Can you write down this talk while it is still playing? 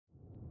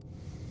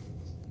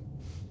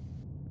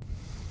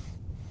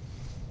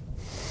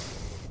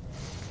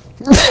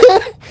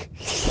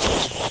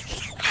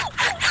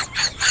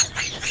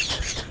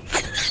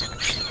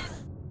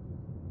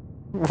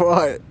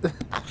What?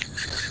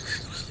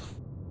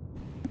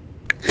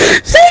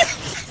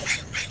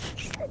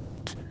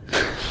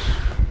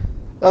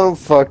 I don't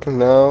fucking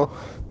know.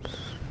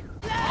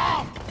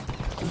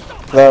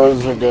 That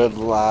was a good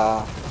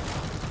laugh.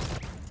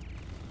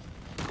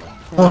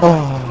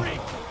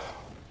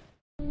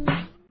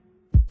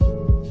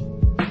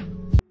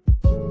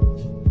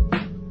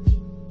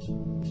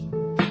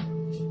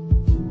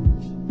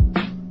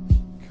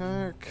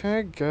 Can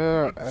I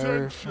get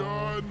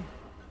everything?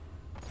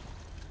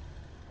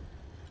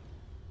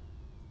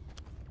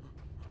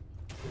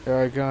 Yeah,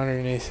 I got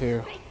underneath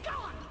you.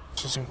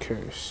 Just in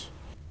case.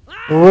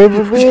 Where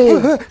the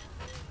bitch?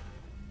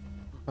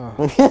 Oh.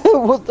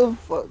 What the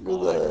fuck is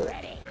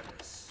that?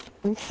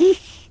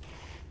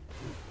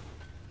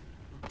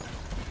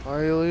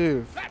 Why you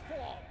leave?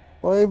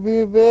 Why you be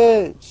a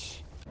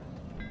bitch?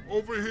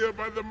 Over here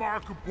by the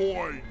marker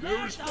point.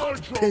 There is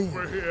lunch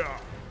over here.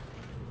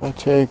 I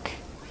take.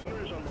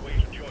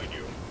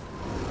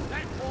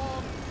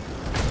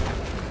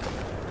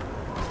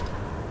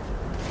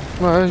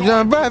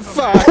 Bad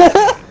fuck.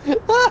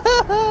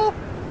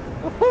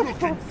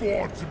 Looking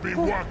forward to be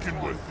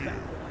working with you.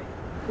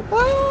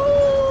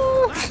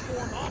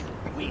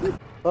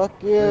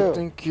 Fuck you. I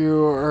think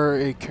you are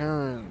a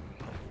Karen,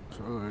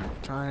 so they're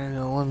trying to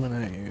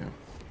eliminate you.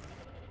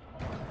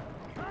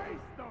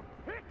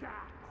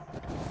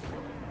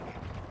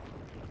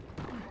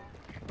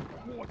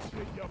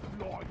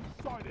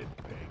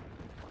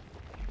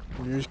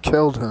 You just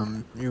killed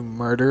him, you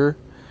murderer.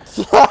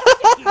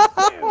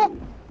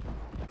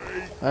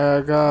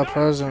 I got a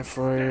present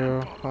for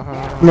you.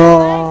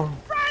 No.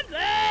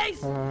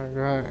 I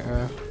got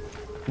ya.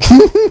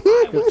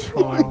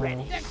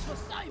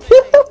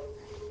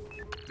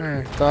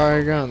 Hey, die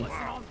again.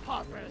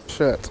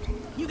 Shit.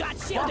 You got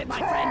shielded, my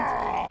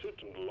friend.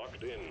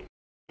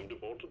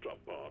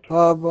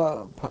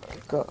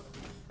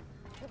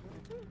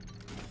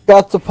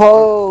 Got the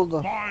pole.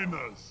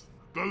 Minus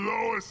the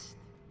lowest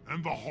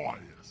and the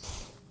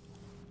highest.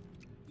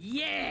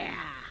 Yeah.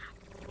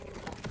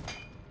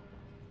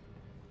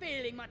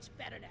 Feeling much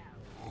better now.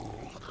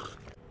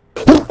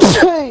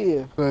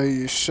 Hey. So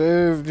you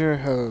shaved your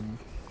head.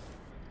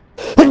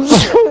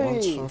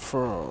 Once and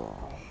for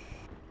all.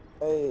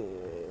 Hey.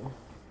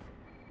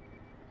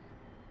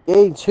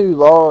 Gave 2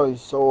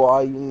 lives, so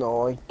I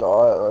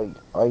thought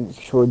I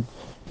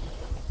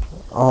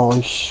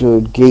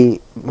should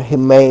get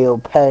male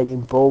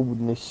pattern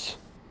boldness.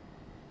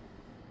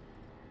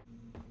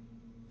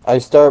 I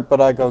start,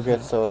 but I go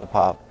get soda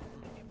pop.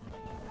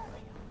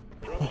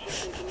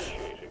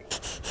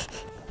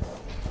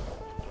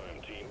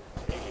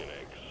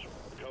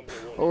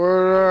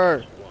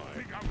 Order!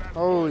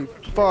 Holy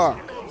fuck!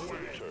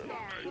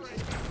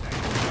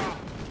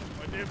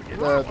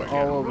 That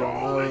all of them,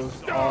 that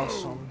was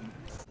awesome.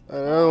 That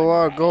had a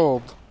lot of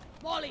gold.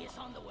 Molly is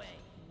on the way.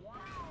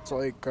 It's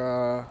like,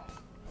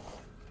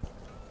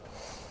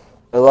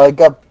 Like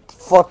a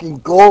fucking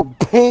gold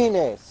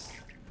penis.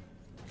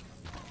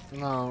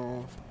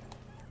 no,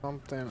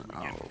 something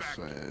else.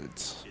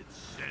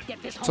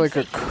 It's like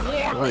like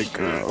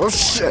oh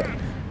shit!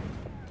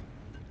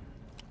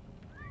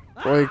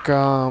 Like,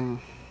 I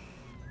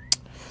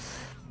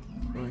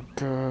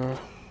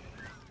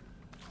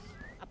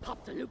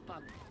popped the loop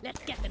bug. Let's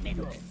get the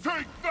middle.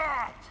 Take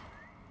that!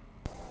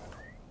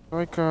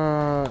 like,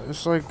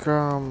 it's like,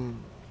 I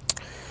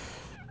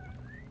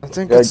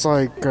think it's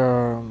like,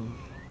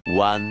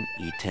 One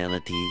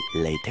eternity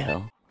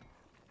later.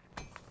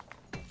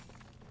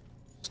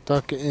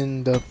 stuck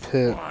in the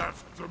pit. I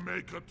have to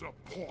make a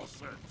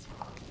deposit.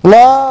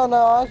 No,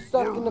 I'm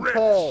stuck in the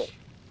pit.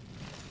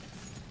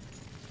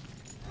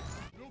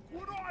 Look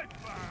what I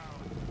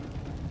found.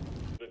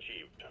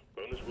 Achieved.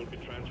 Bonus will be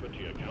transferred to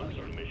your account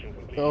on mission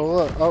complete. Oh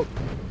look, oh.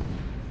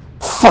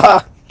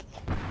 Fuck.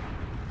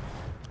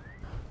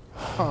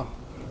 Huh.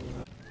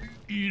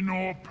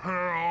 Eno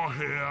Pearl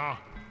here.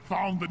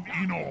 Found an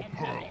Eno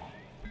Pearl.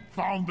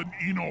 Found an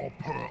Eno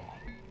Pearl.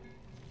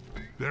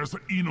 There's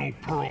an Eno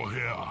Pearl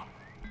here.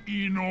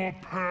 Eno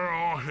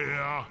Pearl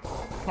here.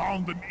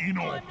 Found an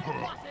Eno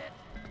Pearl.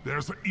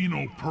 There's an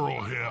Eno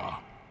Pearl here.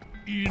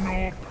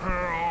 Eno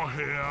Pearl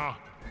here.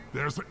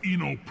 There's an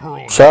Eno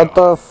Pearl. Shut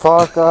the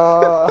fuck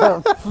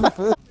up.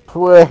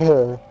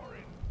 Where?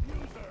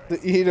 The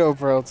Edo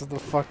bro to the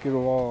fucking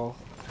wall,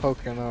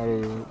 poking out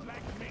of it.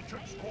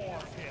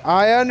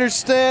 I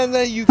understand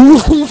that you can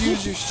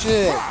use your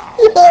shit.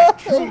 I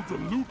killed the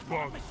loot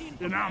bug,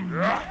 and I'm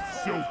not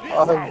so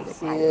proud of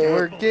it.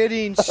 We're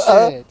getting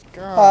shit.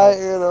 God.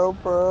 Hi,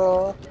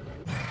 bro.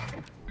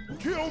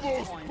 Kill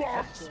those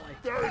bugs.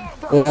 They're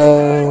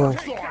infernal.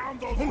 Take down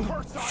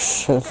those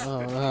Shit. Oh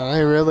man, I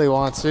really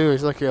want to.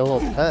 He's like your little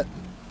pet.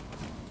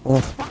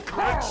 Red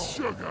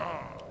sugar.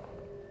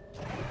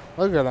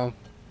 Look at him.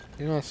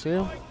 You don't see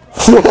him?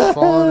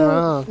 Falling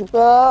around.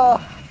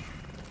 Ah,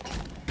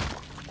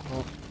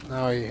 Oh,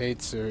 now he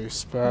hates you. He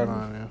spat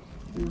on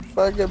you. you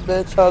fucking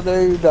bitch, how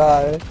dare you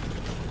die?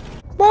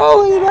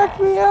 Molly, let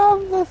me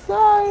off the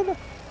side.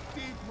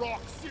 Deep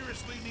Rock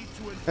seriously need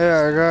to Hey,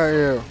 I got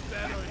you.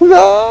 No!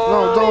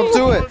 No, don't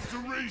do it.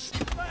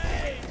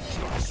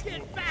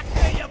 Get back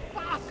here, you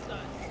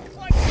bastard!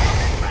 Like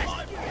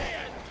my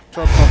beard!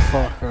 Shut the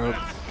fuck up.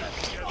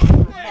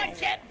 I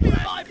can't feel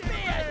my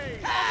beard!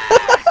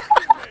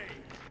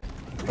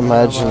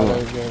 Imagine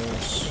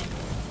Shenanigans.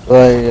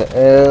 like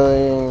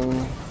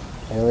alien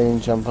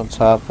jump on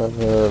top of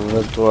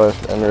the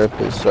dwarf and rip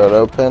his throat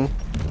open.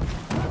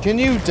 Can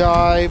you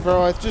die,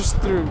 bro? I just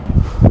threw.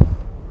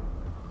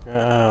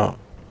 Oh.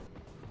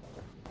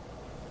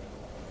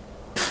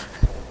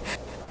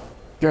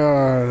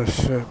 God,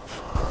 shit.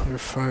 You're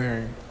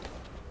firing.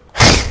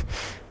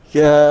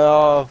 Get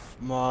off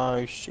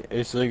my shit.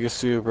 It's like a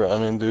super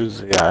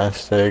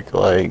unenthusiastic,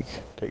 like,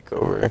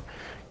 takeover.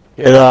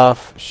 Get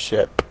off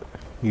ship,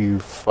 you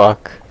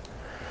fuck.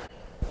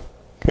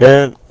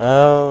 Get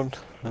out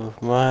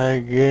of my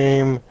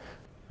game,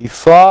 you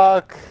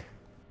fuck.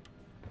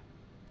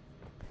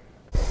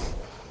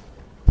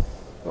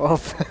 Oh,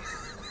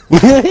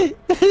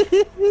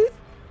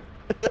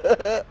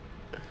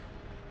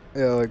 yeah,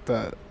 like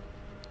that.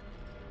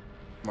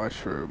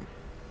 Mushroom.